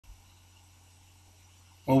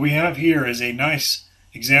What we have here is a nice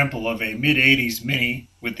example of a mid-80s Mini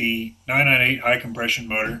with the 998 high compression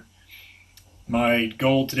motor. My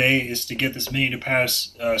goal today is to get this Mini to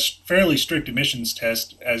pass a fairly strict emissions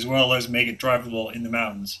test as well as make it drivable in the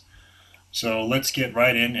mountains. So let's get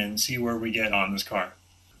right in and see where we get on this car.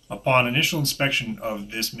 Upon initial inspection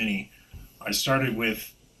of this Mini, I started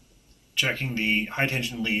with checking the high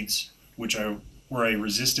tension leads, which were a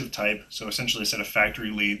resistive type, so essentially a set of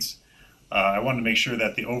factory leads. I wanted to make sure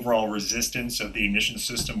that the overall resistance of the ignition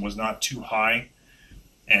system was not too high,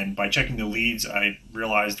 and by checking the leads I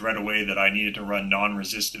realized right away that I needed to run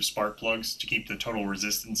non-resistive spark plugs to keep the total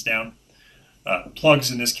resistance down. Plugs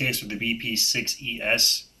in this case were the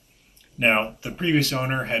BP6ES. Now, the previous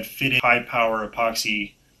owner had fitted high power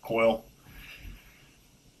epoxy coil,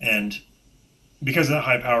 and because of that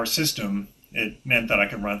high power system, it meant that I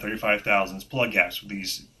could run 35 thousandths plug gaps with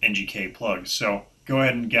these NGK plugs. So go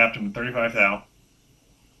ahead and gap them with 35 thou.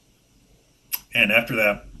 And after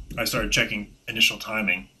that, I started checking initial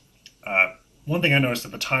timing. One thing I noticed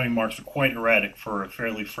that the timing marks were quite erratic for a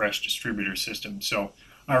fairly fresh distributor system. So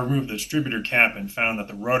I removed the distributor cap and found that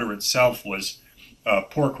the rotor itself was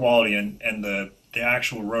poor quality, and the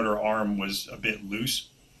actual rotor arm was a bit loose.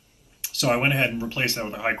 So I went ahead and replaced that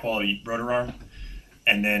with a high quality rotor arm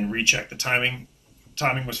and then rechecked the timing.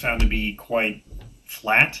 Timing was found to be quite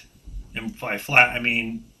flat. And by flat, I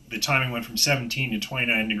mean the timing went from 17 to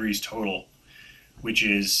 29 degrees total, which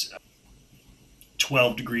is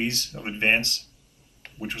 12 degrees of advance,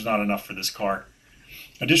 which was not enough for this car.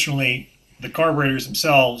 Additionally, the carburetors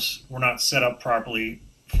themselves were not set up properly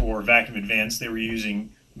for vacuum advance. They were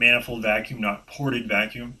using manifold vacuum, not ported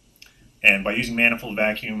vacuum. And by using manifold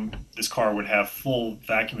vacuum, this car would have full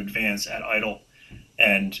vacuum advance at idle,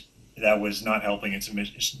 and that was not helping its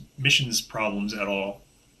emissions problems at all.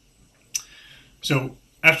 So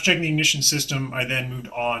after checking the ignition system, I then moved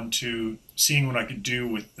on to seeing what I could do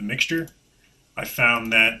with the mixture. I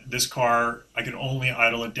found that this car, I could only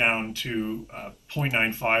idle it down to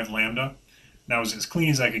 0.95 lambda. That was as clean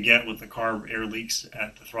as I could get with the carb air leaks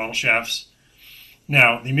at the throttle shafts.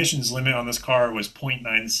 Now, the emissions limit on this car was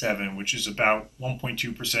 0.97, which is about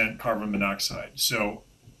 1.2% carbon monoxide. So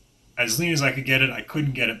as lean as I could get it, I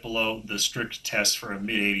couldn't get it below the strict test for a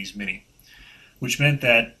mid-80s Mini, which meant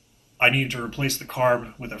that I needed to replace the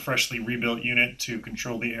carb with a freshly rebuilt unit to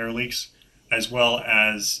control the air leaks, as well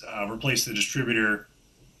as replace the distributor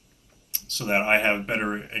so that I have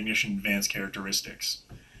better ignition advance characteristics.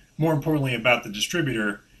 More importantly about the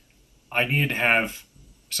distributor, I needed to have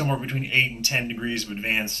somewhere between 8 and 10 degrees of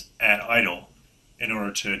advance at idle in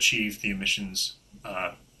order to achieve the emissions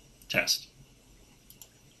test.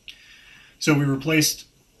 So we replaced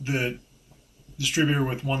the distributor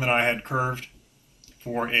with one that I had curved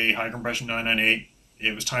for a high compression 998.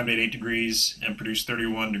 It was timed at 8 degrees and produced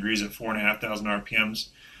 31 degrees at 4,500 RPMs.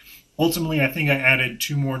 Ultimately, I think I added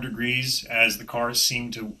 2 more degrees as the cars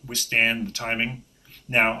seemed to withstand the timing.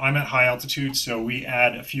 Now, I'm at high altitude, so we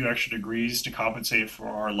add a few extra degrees to compensate for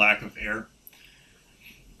our lack of air.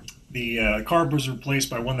 The carb was replaced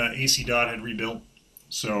by one that AC Dot had rebuilt,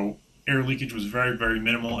 so air leakage was very, very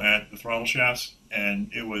minimal at the throttle shafts, and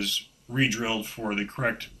it was re-drilled for the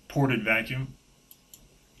correct ported vacuum.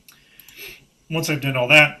 Once I've done all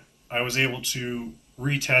that, I was able to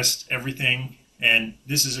retest everything, and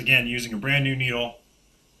this is again using a brand new needle,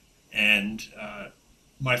 and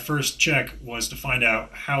my first check was to find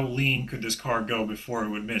out how lean could this car go before it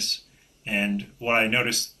would miss. And what I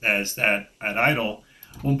noticed is that at idle,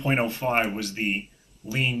 1.05 was the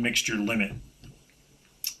lean mixture limit,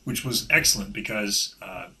 which was excellent because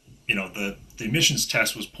the emissions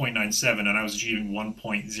test was 0.97 and I was achieving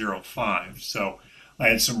 1.05. So I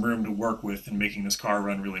had some room to work with in making this car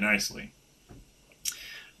run really nicely.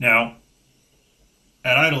 Now,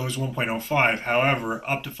 at idle it was 1.05, however,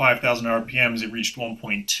 up to 5,000 RPMs it reached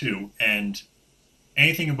 1.2, and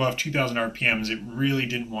anything above 2,000 RPMs it really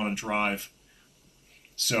didn't want to drive.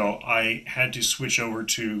 So I had to switch over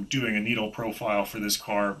to doing a needle profile for this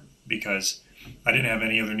car because I didn't have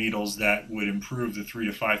any other needles that would improve the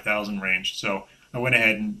 3,000 to 5,000 range. So I went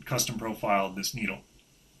ahead and custom profiled this needle.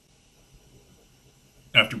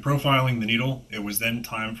 After profiling the needle, it was then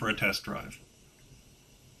time for a test drive.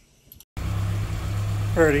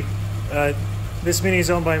 Alrighty, this Mini is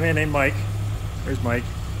owned by a man named Mike. There's Mike.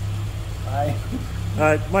 Hi.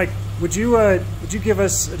 Mike, would you give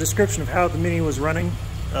us a description of how the Mini was running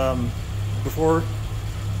before?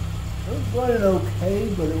 It was running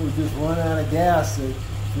okay, but it would just run out of gas at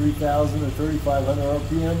 3,000 or 3,500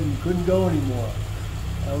 RPM and you couldn't go anymore.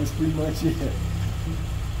 That was pretty much it.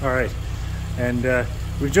 All right, and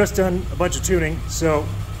we've just done a bunch of tuning, so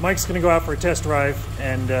Mike's going to go out for a test drive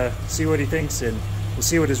and see what he thinks, and we'll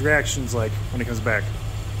see what his reaction's like when he comes back.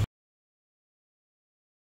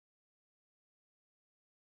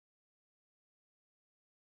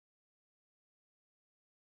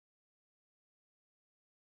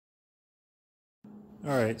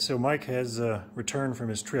 Alright, so Mike has returned from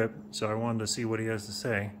his trip, so I wanted to see what he has to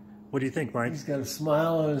say. What do you think, Mike? He's got a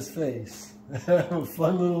smile on his face. A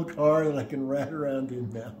fun little car that I can ride around in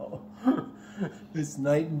now. It's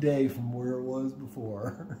night and day from where it was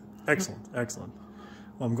before. Excellent, excellent.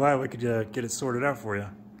 Well, I'm glad we could get it sorted out for you.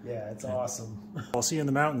 Yeah, it's awesome. I'll see you in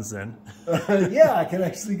the mountains then. Yeah, I can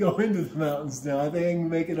actually go into the mountains now. I think I can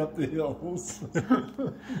make it up the hills.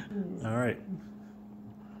 All right.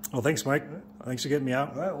 Well, thanks, Mike. Thanks for getting me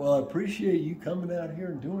out. All right, well, I appreciate you coming out here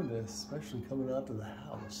and doing this, especially coming out to the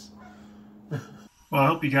house. Well, I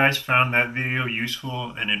hope you guys found that video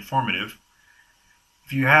useful and informative.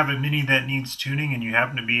 If you have a Mini that needs tuning and you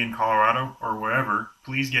happen to be in Colorado or wherever,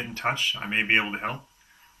 please get in touch. I may be able to help.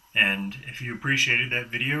 And if you appreciated that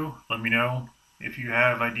video, let me know. If you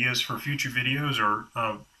have ideas for future videos or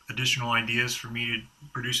additional ideas for me to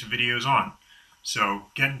produce videos on. So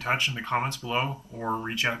get in touch in the comments below or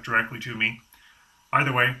reach out directly to me.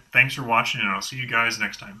 Either way, thanks for watching, and I'll see you guys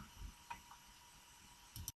next time.